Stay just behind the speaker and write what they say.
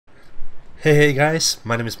Hey guys,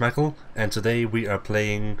 my name is Michael and today we are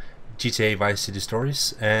playing GTA Vice City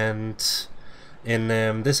Stories, and in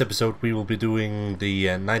this episode we will be doing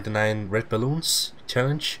the 99 red balloons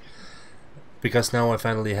challenge, because now I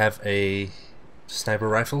finally have a sniper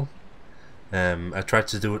rifle. I tried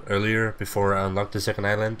to do it earlier before I unlocked the second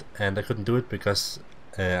island and I couldn't do it because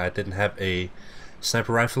I didn't have a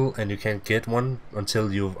sniper rifle, and you can't get one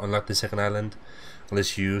until you've unlocked the second island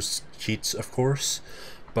unless you use cheats, of course.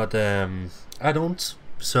 But I don't,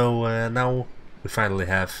 so now we finally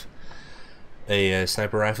have a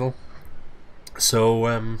sniper rifle.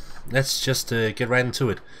 So let's just get right into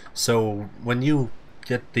it. So when you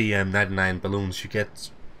get the 99 balloons, you get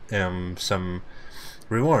some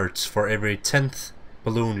rewards for every 10th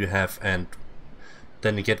balloon you have, and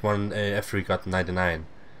then you get one after you got 99.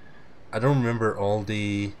 I don't remember all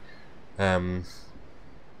the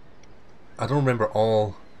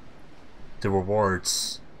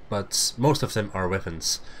rewards, but most of them are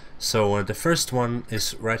weapons. So the first one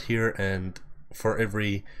is right here, and for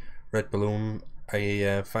every red balloon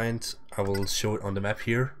I find, I will show it on the map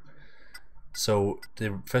here. So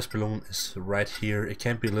the first balloon is right here. It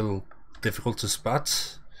can be a little difficult to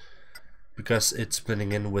spot because it's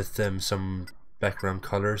blending in with some background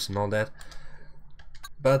colors and all that,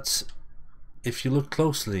 but if you look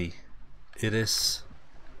closely, it is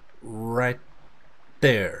right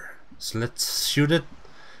there. So let's shoot it.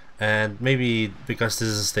 And maybe because this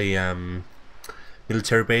is the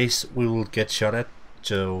military base, we will get shot at,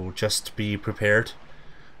 so just be prepared.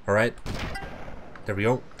 Alright, there we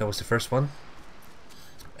go, that was the first one.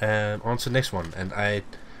 On to the next one, and I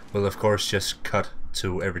will of course just cut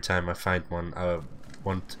to every time I find one. I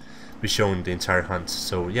won't be showing the entire hunt.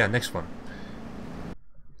 So yeah, next one.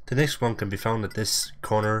 The next one can be found at this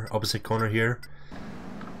corner, opposite corner here,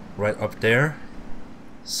 right up there.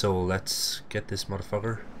 So let's get this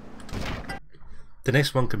motherfucker. The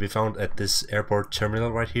next one can be found at this airport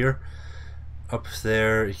terminal right here. Up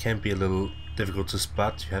there it can be a little difficult to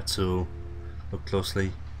spot, you have to look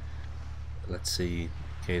closely. Let's see,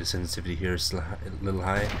 okay, the sensitivity here is a little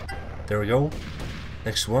high. There we go.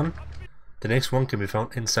 Next one. The next one can be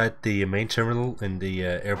found inside the main terminal in the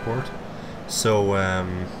airport. So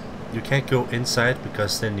you can't go inside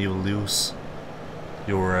because then you'll lose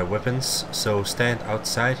your weapons. So stand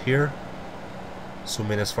outside here,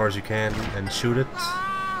 zoom in as far as you can and shoot it.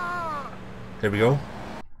 There we go.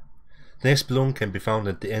 The next balloon can be found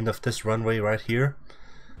at the end of this runway right here,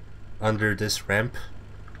 under this ramp.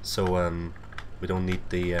 So we don't need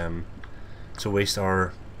the to waste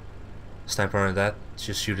our sniper on that,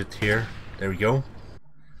 just shoot it here. There we go.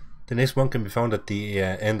 The next one can be found at the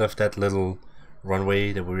end of that little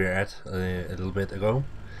runway that we were at a little bit ago,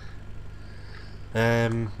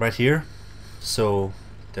 right here. So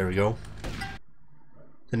there we go.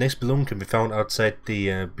 The next balloon can be found outside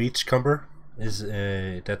the beach cumber.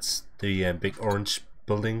 That's the big orange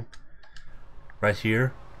building right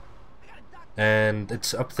here, and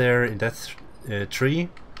it's up there in that tree.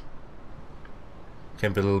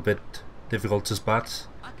 Can be a little bit difficult to spot.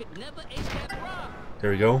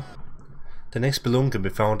 There we go. The next balloon can be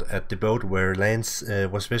found at the boat where Lance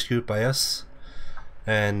was rescued by us,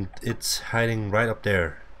 and it's hiding right up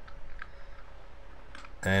there.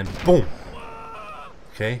 And boom!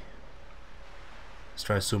 Okay, let's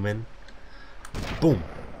try to zoom in. Boom!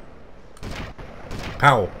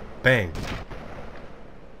 Pow! Bang!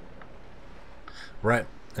 Right,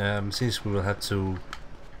 since we will have to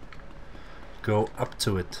go up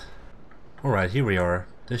to it. Alright, here we are.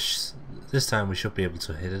 This time we should be able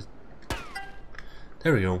to hit it.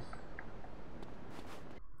 There we go.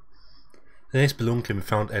 The next balloon can be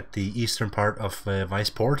found at the eastern part of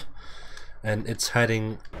Viceport, and it's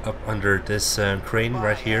hiding up under this crane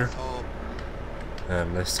right here.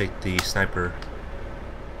 Let's take the sniper,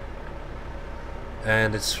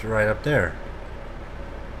 and it's right up there.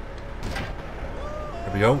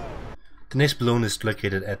 There we go. The next balloon is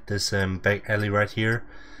located at this back alley right here,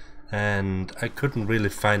 and I couldn't really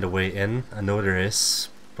find a way in. I know there is,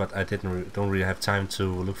 but I don't really have time to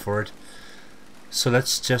look for it. So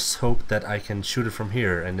let's just hope that I can shoot it from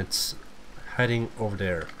here, and it's hiding over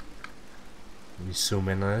there. Let me zoom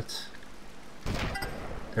in on it.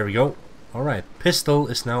 There we go. Alright, pistol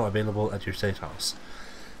is now available at your safe house.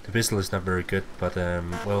 The pistol is not very good, but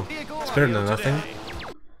well, it's better than nothing.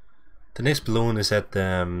 The next balloon is at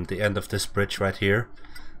the end of this bridge right here.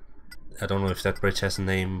 I don't know if that bridge has a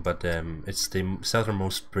name, but it's the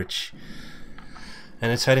southernmost bridge.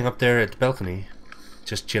 And it's hiding up there at the balcony,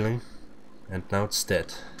 just chilling. And now it's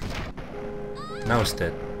dead. Now it's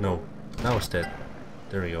dead. No, now it's dead.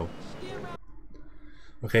 There we go.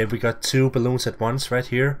 Okay, we got two balloons at once right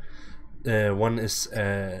here. one is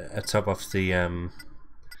at top of the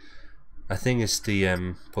I think it's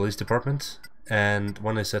the police department, and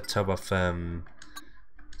one is at top of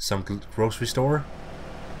some grocery store.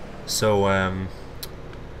 So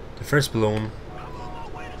the first balloon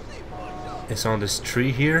is on this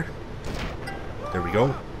tree here. There we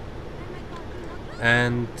go.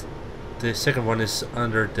 And the second one is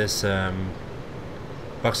under this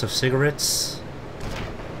box of cigarettes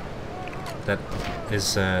that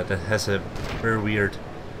is that has a very weird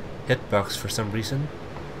hitbox for some reason.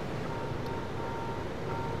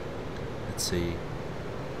 Let's see.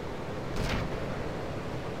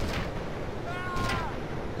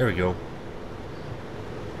 There we go.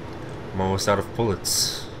 I'm almost out of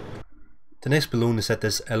bullets. The next balloon is at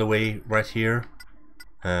this alleyway right here,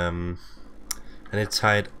 and it's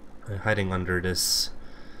hiding under these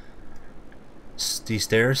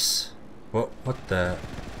stairs. What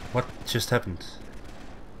just happened?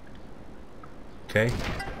 Okay,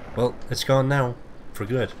 well, it's gone now for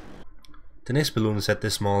good. The next balloon is at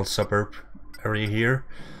this small suburb area here,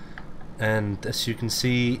 and as you can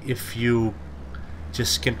see, if you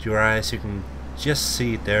just skimp your eyes, you can just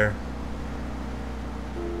see it there.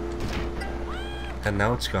 And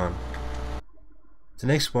now it's gone. The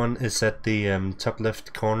next one is at the top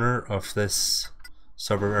left corner of this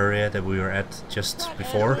suburb area that we were at just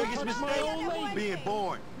before.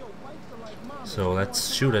 So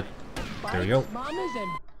let's shoot it. There we go.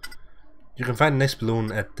 You can find the next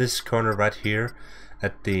balloon at this corner right here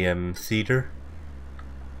at the theater.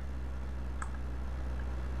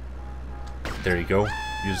 There you go.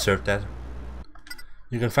 You deserve that.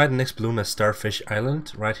 You can find the next balloon at Starfish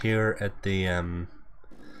Island right here at the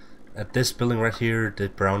at this building right here, the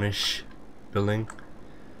brownish building.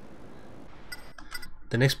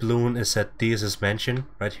 The next balloon is at DS's mansion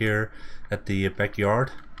right here at the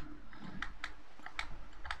backyard.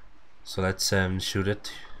 So let's shoot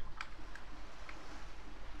it.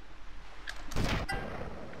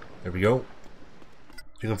 There we go.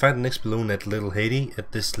 You can find the next balloon at Little Haiti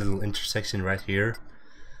at this little intersection right here.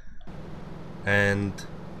 And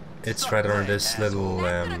it's right on this little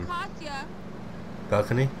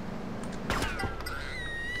balcony.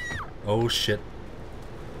 Oh shit.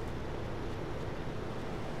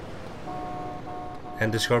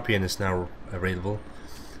 And the Scorpion is now available.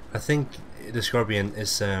 I think the Scorpion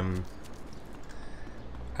is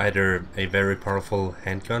either a very powerful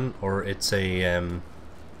handgun or it's a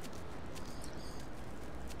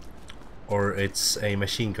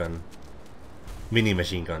machine gun. Mini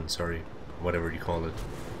machine gun, sorry. Whatever you call it.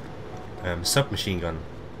 Submachine gun.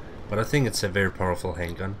 But I think it's a very powerful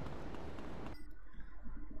handgun.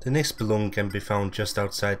 The next balloon can be found just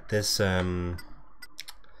outside this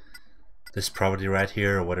this property right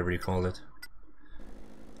here, or whatever you call it.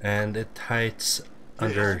 And it hides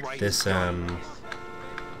under this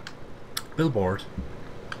billboard.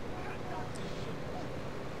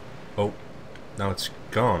 Oh, now it's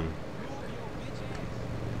gone.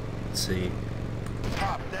 Let's see.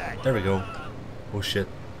 There we go. Oh shit.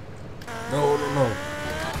 No, no, no.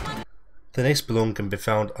 The next balloon can be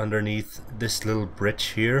found underneath this little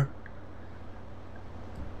bridge here.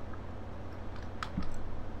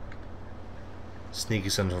 Sneaky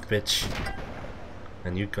son of a bitch.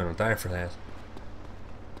 And you're gonna die for that.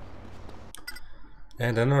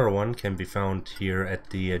 And another one can be found here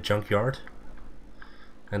at the junkyard.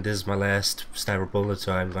 And this is my last sniper bullet,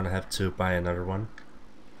 so I'm gonna have to buy another one.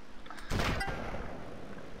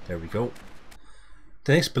 There we go.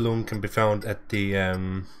 The next balloon can be found at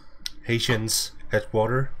the Haitians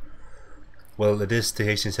headquarters. Well, it is the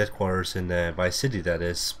Haitians headquarters in Vice City, that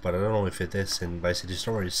is, but I don't know if it is in Vice City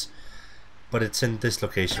Stories. But it's in this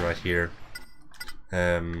location right here.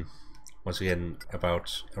 Once again,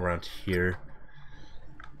 about around here.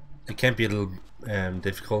 It can be a little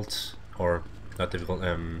difficult, or not difficult,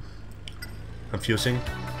 confusing.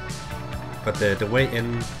 But the way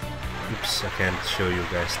in, oops, I can't show you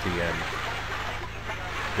guys the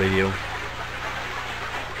radio.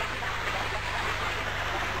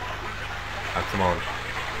 Ah, come on.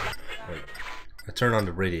 Wait. I turn on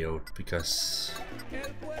the radio because,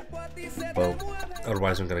 well,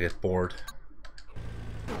 otherwise I'm gonna get bored.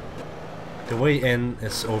 The way in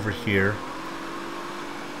is over here.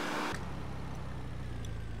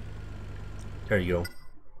 There you go.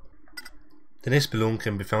 The next balloon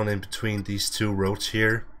can be found in between these two roads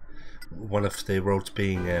here. One of the roads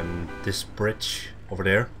being this bridge over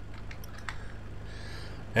there.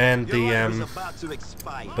 And the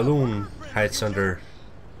balloon hides under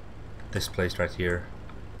this place right here.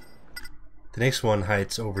 The next one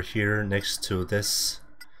hides over here next to this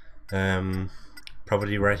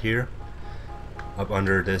property right here. Up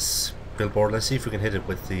under this billboard. Let's see if we can hit it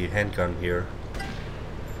with the handgun here.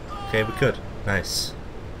 Okay, we could. Nice.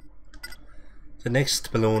 The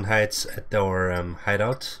next balloon hides at our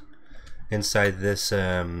hideout inside this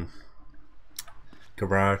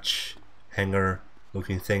garage hangar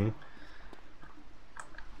looking thing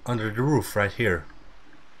under the roof right here.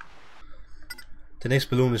 The next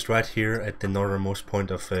balloon is right here at the northernmost point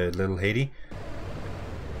of Little Haiti,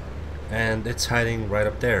 and it's hiding right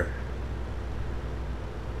up there.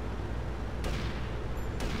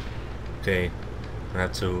 Okay, I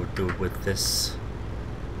have to do it with this.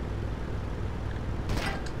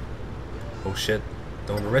 Oh shit,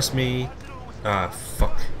 don't arrest me. Ah,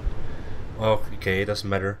 fuck. Oh, okay, it doesn't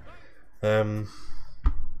matter.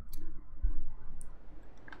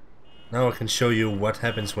 Now I can show you what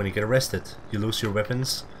happens when you get arrested. You lose your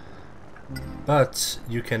weapons, but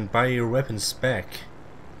you can buy your weapons back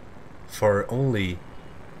for only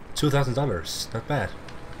 $2,000. Not bad.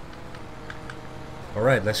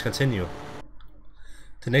 Alright, let's continue.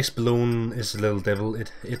 The next balloon is a little devil.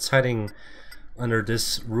 It's hiding under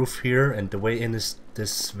this roof here, and the way in is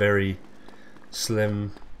this very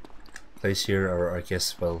slim place here, or I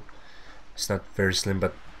guess, well, it's not very slim,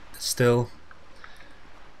 but still.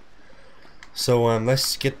 So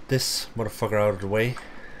let's get this motherfucker out of the way.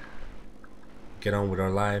 Get on with our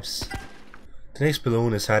lives. The next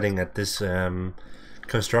balloon is hiding at this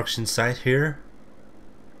construction site here.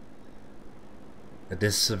 At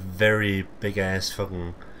this very big ass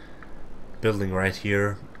fucking building right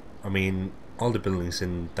here. I mean, all the buildings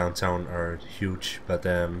in downtown are huge, but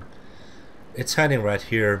it's hiding right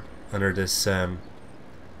here under this I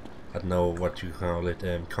don't know what you call it,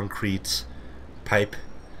 concrete pipe.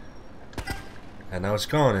 And now it's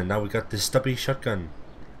gone, and now we got this stubby shotgun,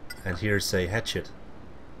 and here's a hatchet.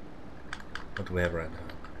 What do we have right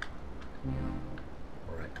now?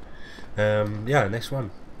 Alright. Yeah, next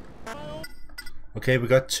one. Okay, we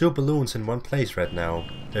got two balloons in one place right now.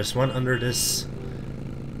 There's one under this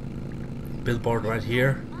billboard right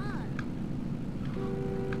here.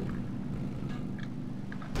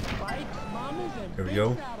 There we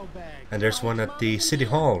go. And there's one at the city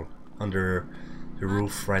hall under the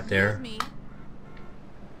roof right there.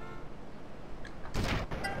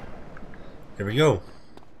 There we go.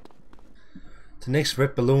 The next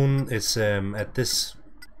red balloon is at this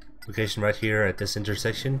location right here at this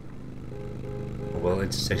intersection. Well,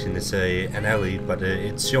 intersection is an alley, but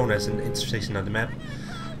it's shown as an intersection on the map,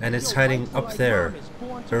 and it's hiding up there.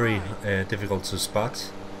 Very difficult to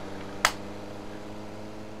spot.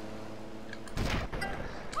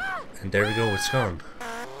 And there we go, it's gone.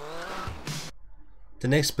 The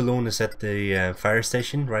next balloon is at the fire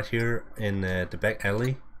station right here in the back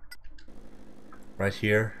alley. Right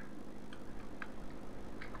here.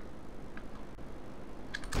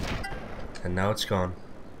 And now it's gone.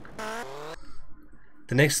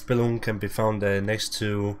 The next balloon can be found next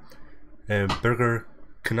to burger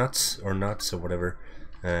knuts or nuts or whatever.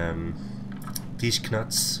 These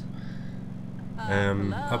knuts.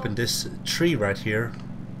 Up in this tree right here.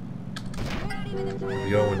 There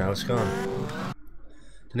we go, and now it's gone.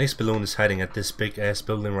 The next balloon is hiding at this big ass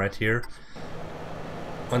building right here.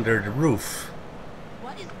 Under the roof.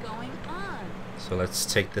 What is going on? So let's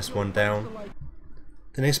take this one down.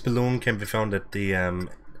 The next balloon can be found at the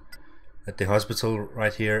hospital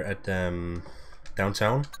right here at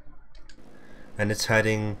downtown, and it's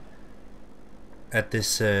hiding at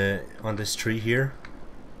this on this tree here,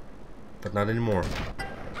 but not anymore.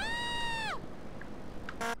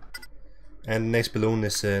 And the next balloon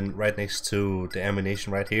is right next to the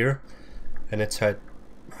ammunition right here, and it's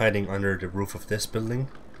hiding under the roof of this building.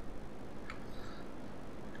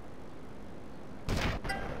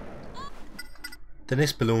 The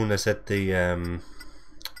next balloon is at the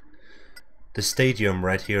stadium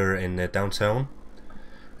right here in downtown,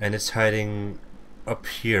 and it's hiding up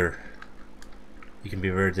here. It can be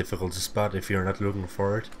very difficult to spot if you're not looking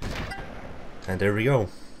for it. And there we go.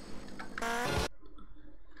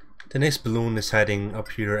 The next balloon is hiding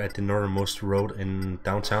up here at the northernmost road in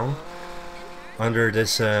downtown, under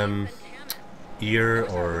this ear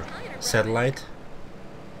or satellite.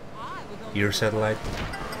 Ear satellite.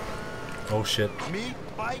 Oh shit. Me?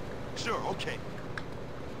 Bike? Sure, okay.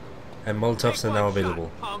 And Molotovs are now available.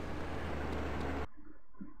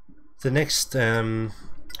 The next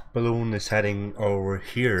balloon is heading over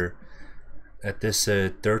here at this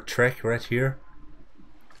dirt track right here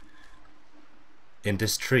in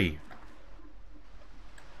this tree.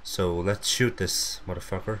 So let's shoot this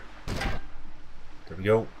motherfucker. There we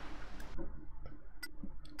go.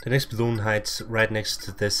 The next balloon hides right next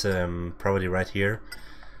to this property right here,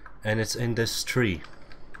 and it's in this tree.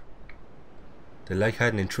 They like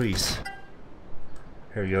hiding in trees.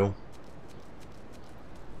 Here we go.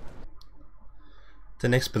 The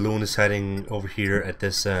next balloon is hiding over here at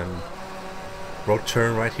this road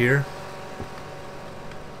turn right here.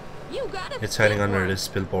 You got it. It's hiding under this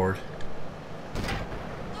billboard.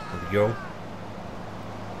 There we go.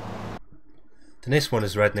 The next one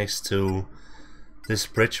is right next to this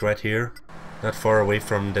bridge right here, not far away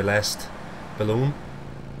from the last balloon,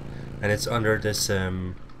 and it's under this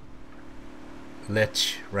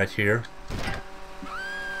ledge right here,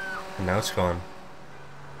 and now it's gone.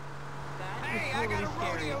 Hey, I got a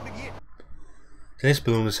rodeo to get. The next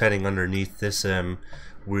balloon is heading underneath this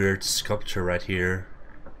weird sculpture right here.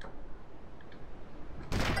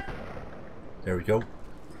 There we go.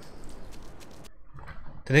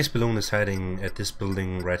 The next balloon is hiding at this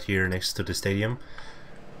building right here next to the stadium,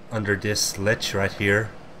 under this ledge right here.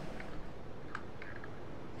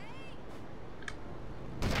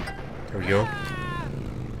 There we go.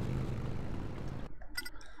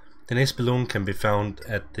 The next balloon can be found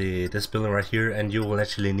at this building right here, and you will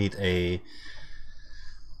actually need a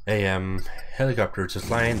helicopter to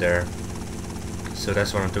fly in there. So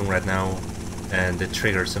that's what I'm doing right now, and it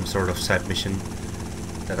triggers some sort of side mission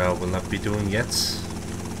that I will not be doing yet.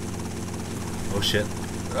 Oh shit.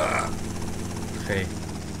 Okay.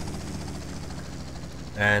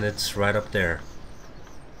 And it's right up there.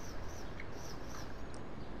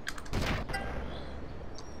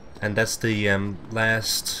 And that's the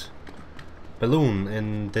last balloon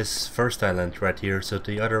in this first island right here, so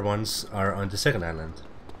the other ones are on the second island.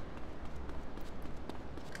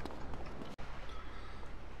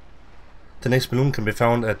 The next balloon can be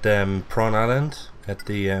found at Prawn Island, at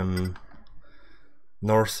the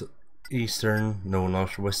northwestern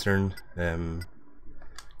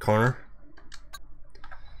corner.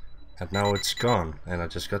 And now it's gone, and I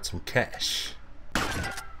just got some cash,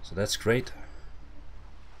 so that's great.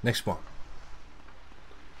 Next one.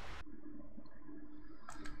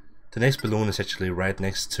 The next balloon is actually right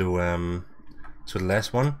next to the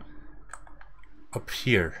last one, up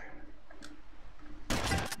here.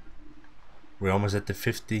 We're almost at the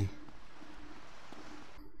 50.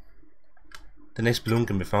 The next balloon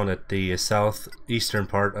can be found at the southeastern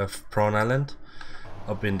part of Prawn Island,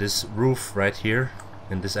 up in this roof right here,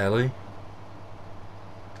 in this alley.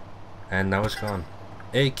 And now it's gone.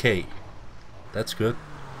 AK. That's good.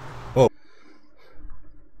 Oh.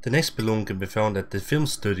 The next balloon can be found at the film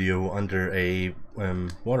studio under a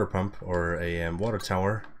water pump, or a water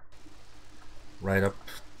tower, right up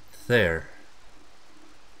there.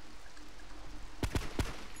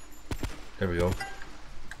 There we go.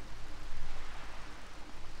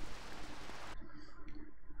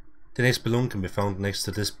 The next balloon can be found next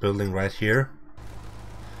to this building right here,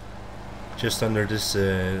 just under this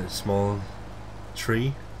small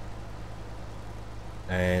tree,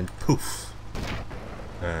 and poof,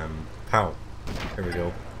 pow, there we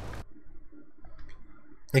go.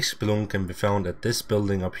 Next balloon can be found at this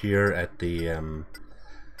building up here at the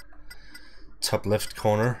top left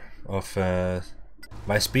corner of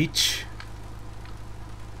my speech.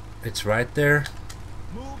 It's right there,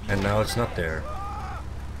 and now it's not there.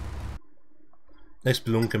 Next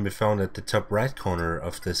balloon can be found at the top right corner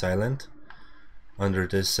of this island, under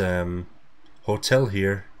this hotel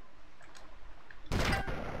here.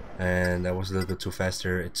 And that was a little bit too fast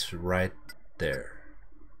there. It's right there.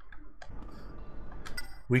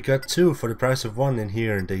 We got two for the price of one in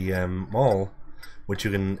here in the mall, which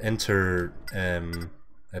you can enter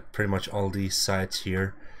at pretty much all these sites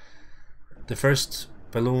here. The first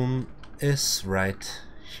balloon is right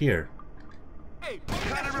here.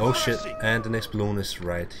 Oh shit, and the next balloon is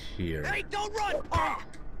right here. Hey, don't run!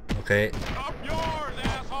 Okay. Up yours,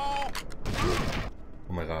 asshole!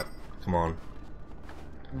 Oh my god, come on.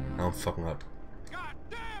 Now I'm fucking up. God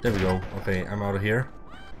damn. There we go. Okay, I'm out of here.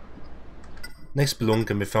 Next balloon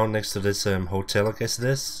can be found next to this hotel, I guess it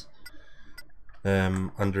is.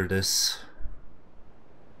 Under this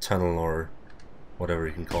tunnel, or whatever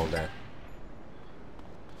you can call that.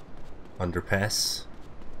 Underpass.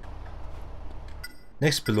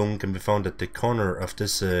 Next balloon can be found at the corner of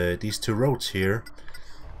this these two roads here,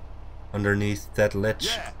 underneath that ledge.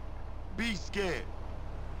 Yeah, be scared.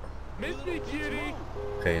 Miss me, cutie.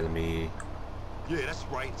 Okay, let me. Yeah, that's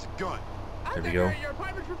right, it's a gun. There we go. Your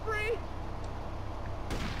apartment for free.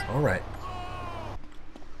 Alright.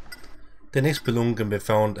 The next balloon can be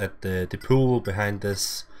found at the pool behind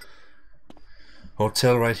this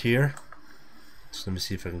hotel right here. So let me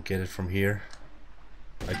see if I can get it from here.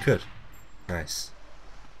 I could. Nice.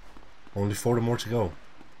 Only 40 more to go.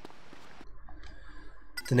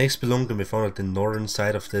 The next balloon can be found at the northern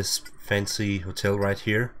side of this fancy hotel right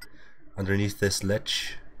here, underneath this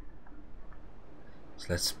ledge. So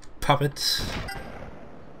let's pop it.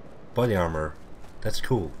 Body armor. That's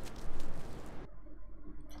cool.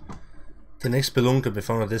 The next balloon can be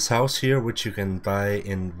found at this house here, which you can buy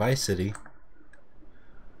in Vice City.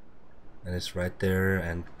 And it's right there,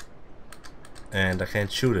 and I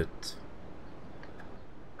can't shoot it.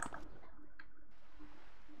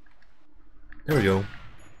 There we go.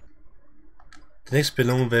 The next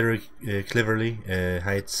balloon very cleverly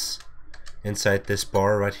hides inside this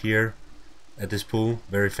bar right here at this pool.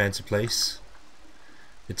 Very fancy place.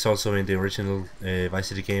 It's also in the original Vice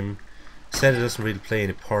City game. Sadly, it doesn't really play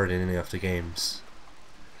any part in any of the games.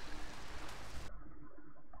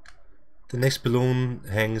 The next balloon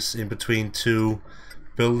hangs in between two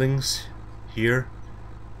buildings here.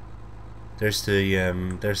 There's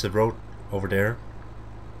the road over there,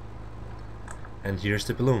 and here's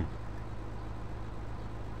the balloon.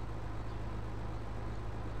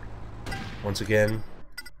 Once again,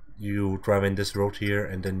 you drive in this road here,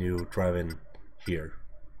 and then you drive in here.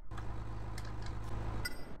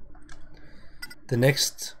 The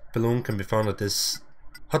next balloon can be found at this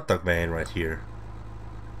hot dog van right here.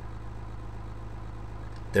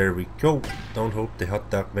 There we go. Don't hope the hot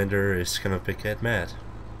dog vendor is gonna get mad.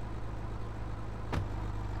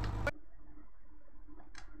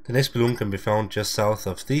 The next balloon can be found just south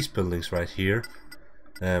of these buildings right here.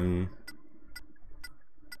 In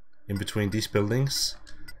between these buildings.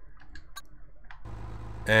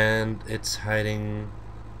 And it's hiding...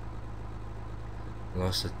 I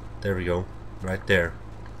lost it. There we go. Right there.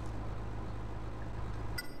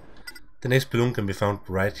 The next balloon can be found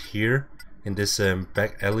right here in this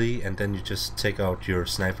back alley, and then you just take out your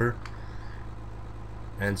sniper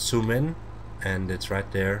and zoom in, and it's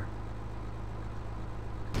right there.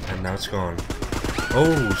 And now it's gone.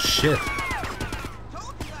 Oh shit!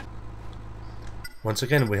 Once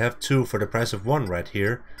again, we have two for the price of one right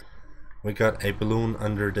here. We got a balloon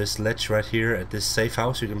under this ledge right here at this safe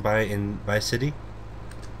house you can buy in Vice City.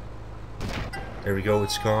 There we go,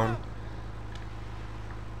 it's gone.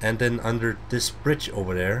 And then under this bridge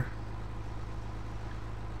over there.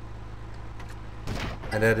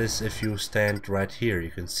 And that is if you stand right here, you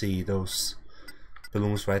can see those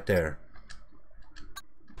balloons right there.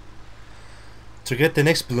 To get the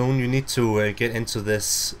next balloon, you need to get into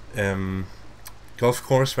this golf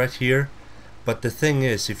course right here. But the thing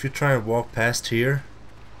is, if you try and walk past here,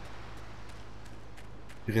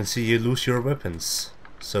 you can see you lose your weapons.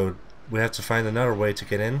 So we have to find another way to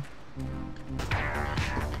get in.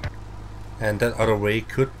 And that other way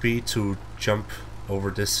could be to jump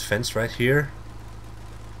over this fence right here.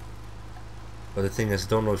 But the thing is, I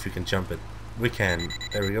don't know if you can jump it. We can.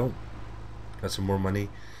 There we go. Got some more money.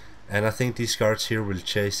 And I think these guards here will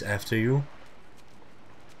chase after you.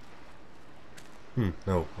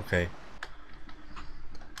 No, okay.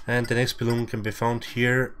 And the next balloon can be found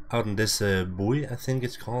here out in this buoy, I think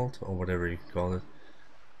it's called, or whatever you call it.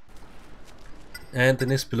 And the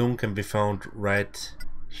next balloon can be found right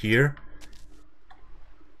here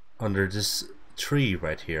under this tree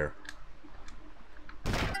right here.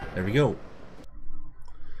 There we go.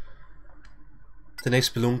 The next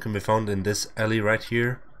balloon can be found in this alley right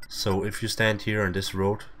here. So if you stand here on this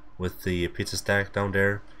road with the pizza stack down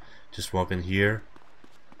there, just walk in here.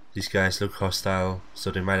 These guys look hostile,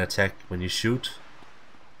 so they might attack when you shoot.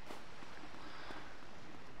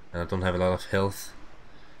 And I don't have a lot of health,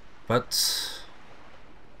 but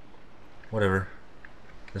whatever.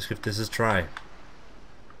 Let's give this a try.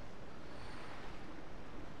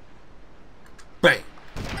 Bang!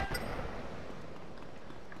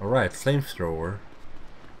 Alright, flamethrower.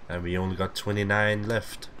 And we only got 29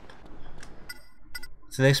 left.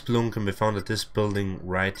 The next balloon can be found at this building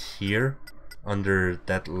right here, under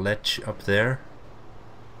that ledge up there.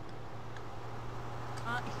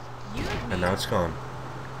 Excuse me. And now it's gone.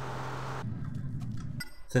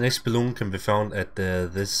 The next balloon can be found at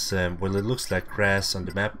this, well, it looks like grass on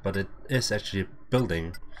the map, but it is actually a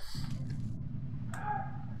building.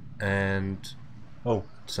 And oh,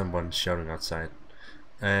 someone's shouting outside.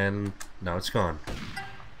 And now it's gone.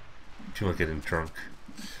 People are getting drunk.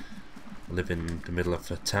 I live in the middle of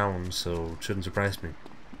a town, so it shouldn't surprise me.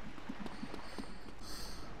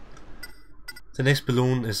 The next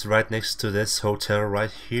balloon is right next to this hotel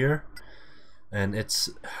right here, and it's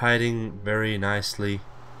hiding very nicely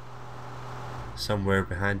somewhere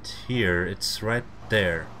behind here. It's right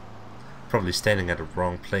there. Probably standing at the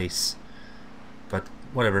wrong place, but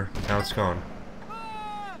whatever, now it's gone.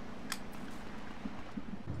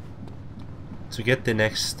 To get the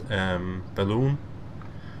next balloon,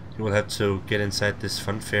 you will have to get inside this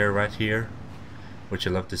fun fair right here, which I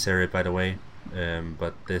love this area, by the way.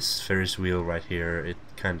 but this Ferris wheel right here, it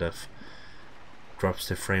kind of drops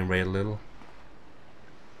the frame rate a little.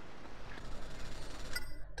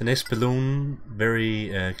 The next balloon,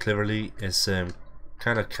 very cleverly, is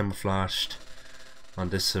kind of camouflaged on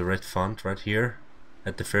this red font right here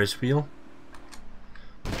at the Ferris wheel.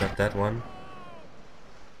 Got that one.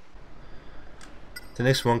 The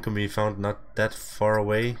next one can be found not that far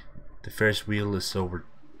away. The Ferris wheel is over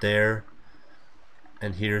there,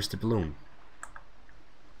 and here's the balloon.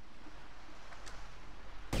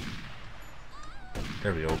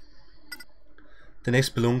 There we go. The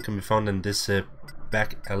next balloon can be found in this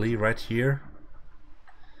back alley right here.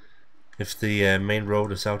 If the main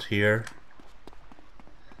road is out here,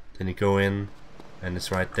 then you go in and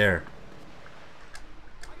it's right there.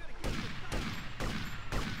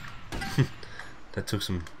 That took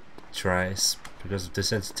some tries because of the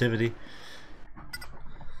sensitivity.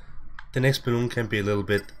 The next balloon can be a little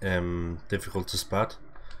bit difficult to spot,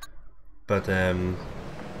 but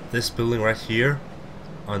this building right here,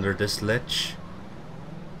 under this ledge,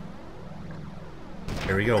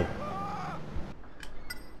 here we go.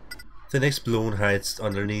 The next balloon hides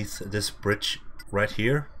underneath this bridge right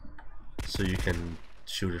here, so you can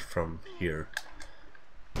shoot it from here.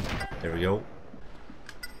 There we go.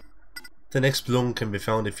 The next balloon can be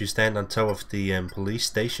found if you stand on top of the police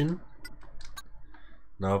station.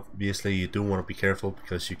 Now obviously you do want to be careful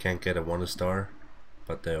because you can't get a 1-star,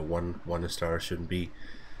 but the 1-star shouldn't be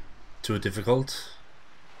too difficult.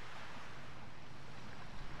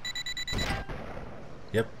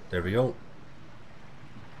 Yep, there we go.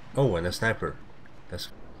 Oh, and a sniper. That's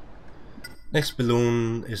next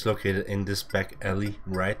balloon is located in this back alley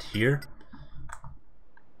right here,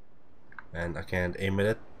 and I can't aim at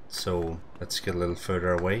it, so let's get a little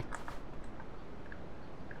further away.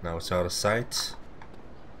 Now it's out of sight.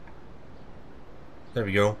 There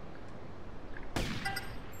we go.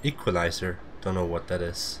 Equalizer. Don't know what that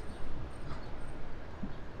is,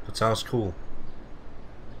 but sounds cool.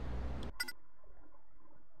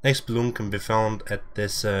 Next balloon can be found at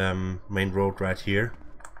this main road right here.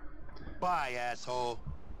 Bye, asshole.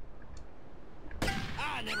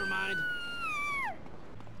 Ah, never mind.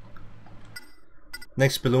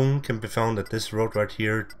 Next balloon can be found at this road right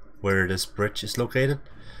here, where this bridge is located,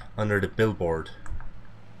 under the billboard.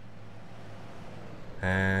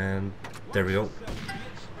 And there we go.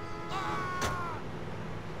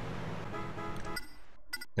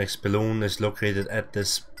 Next balloon is located at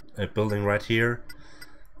this building right here,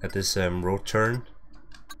 at this road turn,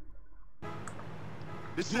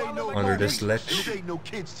 This ain't no under this movie, ledge. and this ain't no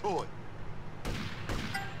kid's toy.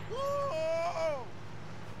 Whoa!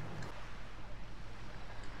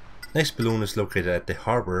 Next balloon is located at the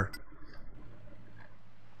harbor,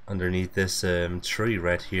 underneath this tree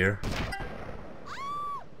right here.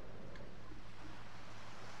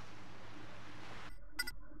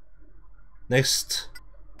 Next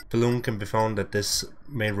balloon can be found at this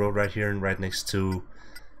main road right here, and right next to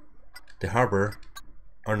the harbor,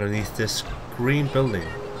 underneath this green building.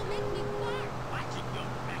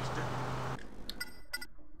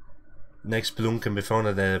 Next balloon can be found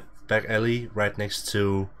at the back alley right next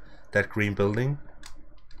to that green building,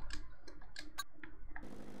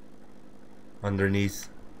 underneath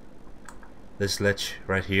this ledge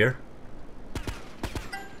right here.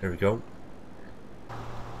 There we go.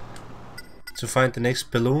 To find the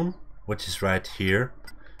next balloon, which is right here,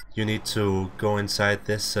 you need to go inside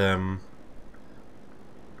this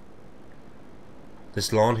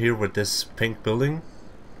this lawn here with this pink building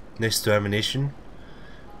next to ammunition.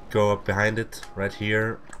 Go up behind it right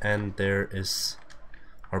here, and there is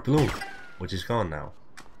our balloon, which is gone now.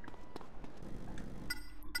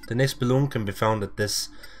 The next balloon can be found at this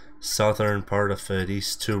southern part of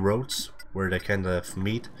these two roads, where they kind of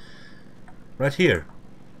meet right here.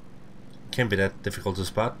 Can't be that difficult to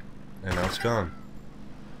spot, and now it's gone.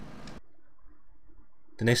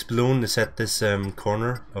 The next balloon is at this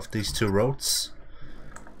corner of these two roads,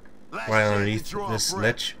 right underneath this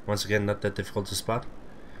ledge. Once again, not that difficult to spot.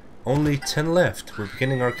 Only 10 left. We're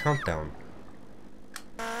beginning our countdown.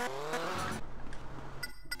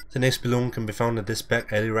 The next balloon can be found at this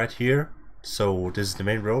back alley right here. So this is the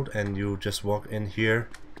main road, and you just walk in here.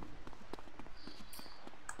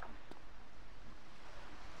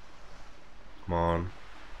 Come on.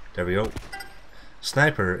 There we go.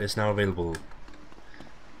 Sniper is now available.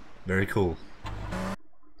 Very cool.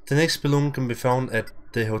 The next balloon can be found at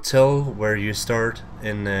the hotel where you start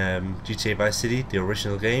in GTA Vice City, the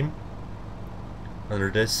original game,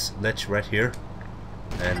 under this ledge right here,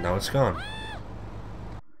 and now it's gone.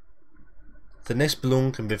 The next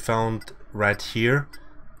balloon can be found right here,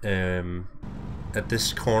 at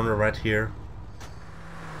this corner right here,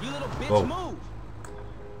 You little bitch, Whoa. move.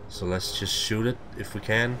 So let's just shoot it if we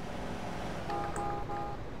can.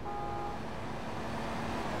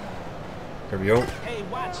 There we go. Hey,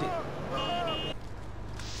 watch it.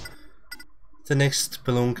 The next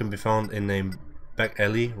balloon can be found in a back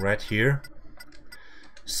alley right here.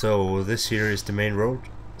 So this here is the main road.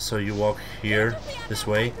 So you walk here this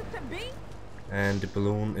way, and the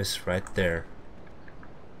balloon is right there.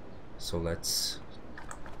 So let's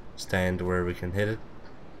stand where we can hit it.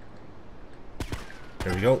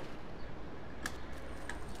 There we go.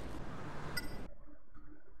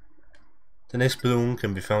 The next balloon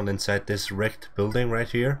can be found inside this wrecked building right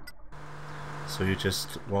here. So you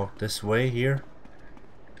just walk this way here.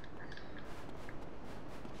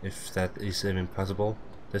 If that is even possible.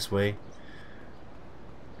 This way.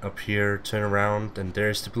 Up here, turn around, and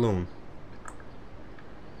there's the balloon.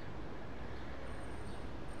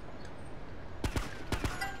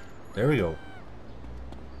 There we go.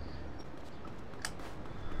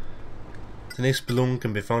 The next balloon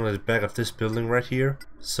can be found at the back of this building right here.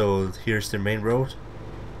 So here's the main road.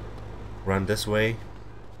 Run this way.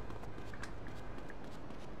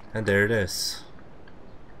 And there it is.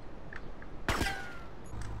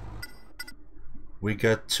 We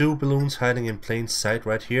got 2 balloons hiding in plain sight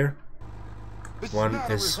right here. One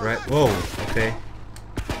is right... Whoa, okay.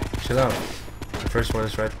 Chill out. The first one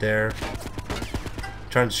is right there. I'm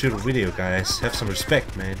trying to shoot a video, guys. Have some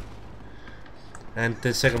respect, man. And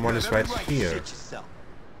the second one is right here.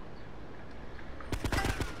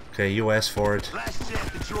 Okay, you asked for it.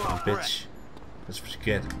 Bitch. That's what you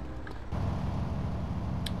get.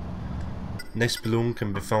 Next balloon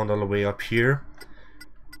can be found all the way up here.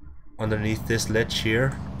 Underneath this ledge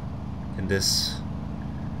here. In this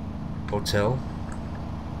hotel.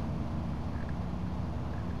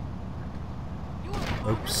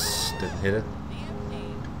 Oops, didn't hit it.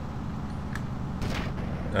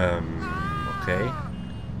 Okay.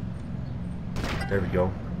 There we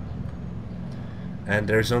go. And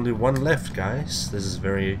there's only one left, guys. This is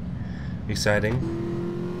very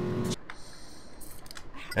exciting.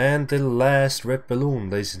 And the last red balloon,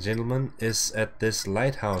 ladies and gentlemen, is at this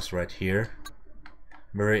lighthouse right here.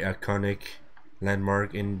 Very iconic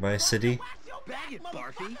landmark in Vice City.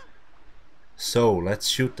 So let's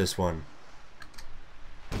shoot this one.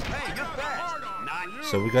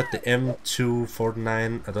 So we got the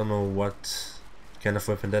M249. I don't know what kind of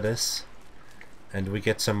weapon that is. And we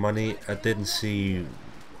get some money. I didn't see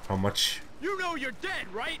how much. You know you're dead,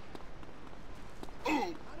 right?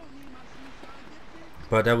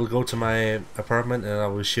 But I will go to my apartment and I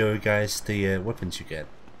will show you guys the weapons you get.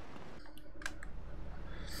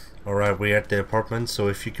 Alright, we're at the apartment, so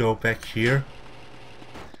if you go back here,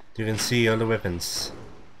 you can see all the weapons.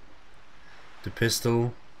 The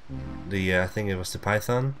pistol, the I think it was the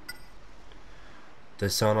Python, the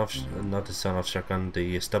not the son of shotgun,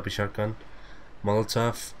 the stubby shotgun,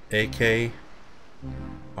 Molotov, AK,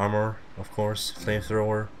 armor, of course,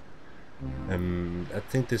 flamethrower. I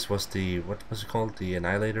think this was the, what was it called? The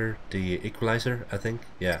Annihilator, the Equalizer, I think.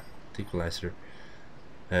 Yeah, the Equalizer.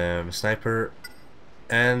 Sniper,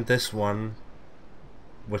 and this one,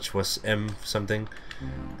 which was M something.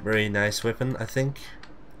 Very nice weapon, I think.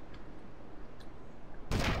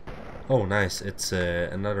 Oh, nice. It's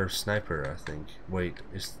another sniper, I think. Wait,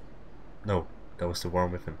 no, that was the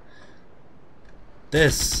wrong weapon.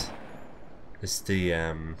 This is the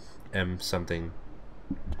M something.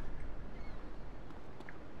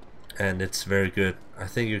 And it's very good. I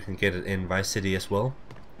think you can get it in Vice City as well.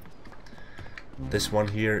 This one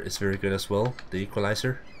here is very good as well, the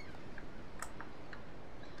Equalizer.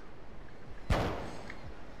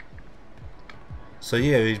 So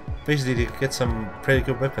yeah, we basically get some pretty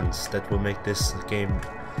good weapons that will make this game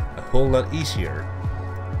a whole lot easier.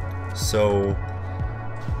 So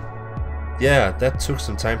yeah, that took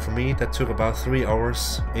some time for me. That took about 3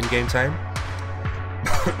 hours in game time.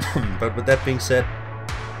 But with that being said,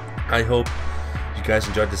 I hope you guys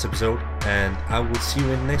enjoyed this episode, and I will see you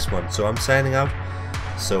in the next one. So I'm signing out,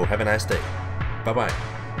 so have a nice day. Bye bye.